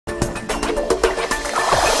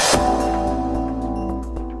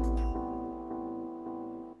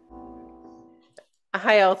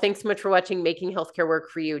Hi, all. Thanks so much for watching Making Healthcare Work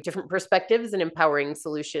for You, Different Perspectives and Empowering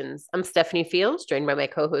Solutions. I'm Stephanie Fields, joined by my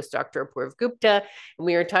co-host, Dr. Apoorv Gupta, and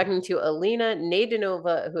we are talking to Elina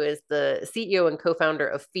Naydenova, who is the CEO and co-founder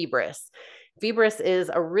of Feebris. Feebris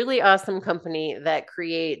is a really awesome company that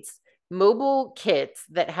creates mobile kits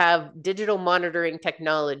that have digital monitoring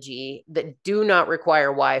technology that do not require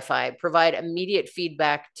Wi-Fi, provide immediate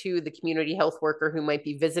feedback to the community health worker who might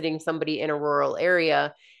be visiting somebody in a rural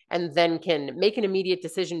area, and then can make an immediate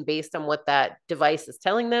decision based on what that device is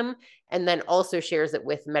telling them, and then also shares it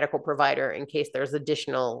with the medical provider in case there's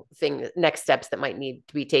additional next steps that might need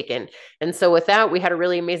to be taken. And so with that, we had a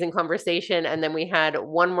really amazing conversation, and then we had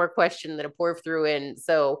one more question that Apoorv threw in.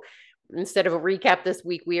 So instead of a recap this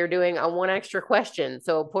week, we are doing a one extra question.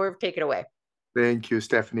 So Apoorv, take it away. Thank you,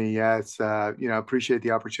 Stephanie. Yeah, it's appreciate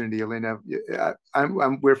the opportunity, Elena.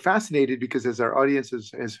 We're fascinated because as our audience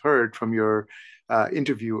has heard from your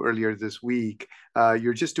interview earlier this week,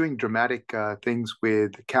 you're just doing dramatic things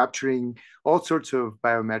with capturing all sorts of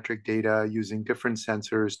biometric data using different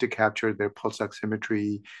sensors to capture their pulse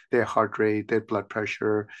oximetry, their heart rate, their blood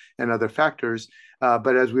pressure, and other factors.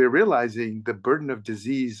 But as we're realizing, the burden of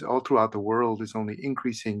disease all throughout the world is only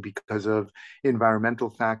increasing because of environmental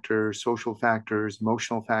factors, social factors,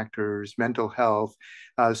 emotional factors, mental health,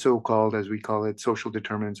 so-called, as we call it, social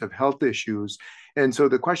determinants of health issues. And so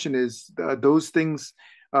the question is, those things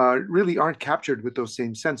really aren't captured with those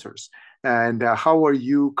same sensors. And how are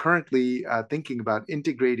you currently thinking about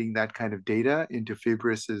integrating that kind of data into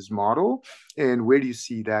Feebris's model? And where do you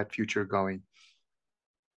see that future going?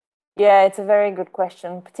 Yeah, it's a very good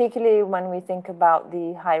question, particularly when we think about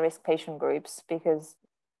the high-risk patient groups, because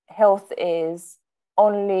health is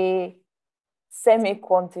only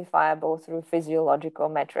semi-quantifiable through physiological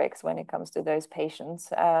metrics when it comes to those patients.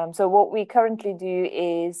 So what we currently do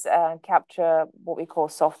is capture what we call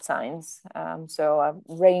soft signs. So a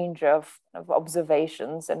range of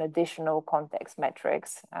observations and additional context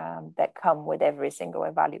metrics that come with every single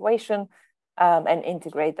evaluation, and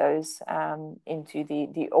integrate those into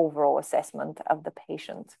the overall assessment of the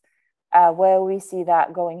patient. Where we see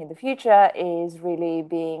that going in the future is really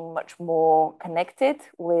being much more connected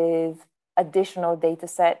with additional data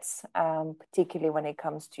sets, particularly when it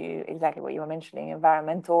comes to exactly what you were mentioning,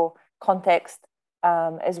 environmental context,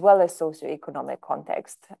 as well as socioeconomic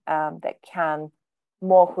context, that can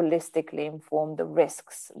more holistically inform the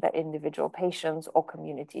risks that individual patients or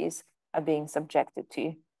communities are being subjected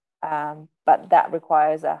to. But that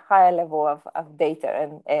requires a higher level of data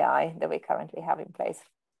and AI that we currently have in place.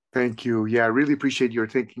 Thank you. Yeah, I really appreciate your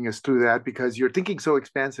thinking us through that because you're thinking so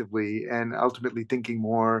expansively and ultimately thinking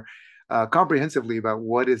more comprehensively about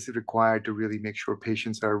what is required to really make sure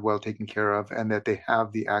patients are well taken care of and that they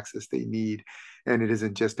have the access they need. And it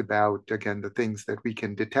isn't just about, again, the things that we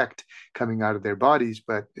can detect coming out of their bodies,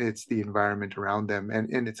 but it's the environment around them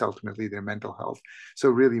and it's ultimately their mental health. So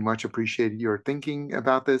really much appreciate your thinking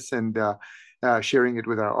about this and sharing it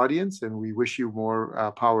with our audience. And we wish you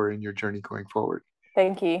more power in your journey going forward.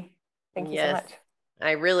 Thank you. Thank you so much.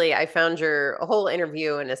 I found your whole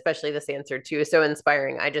interview and especially this answer too so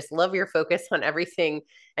inspiring. I just love your focus on everything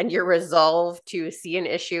and your resolve to see an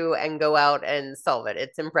issue and go out and solve it.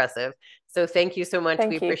 It's impressive. So thank you so much.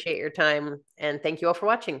 We appreciate your time and thank you all for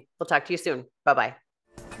watching. We'll talk to you soon. Bye-bye.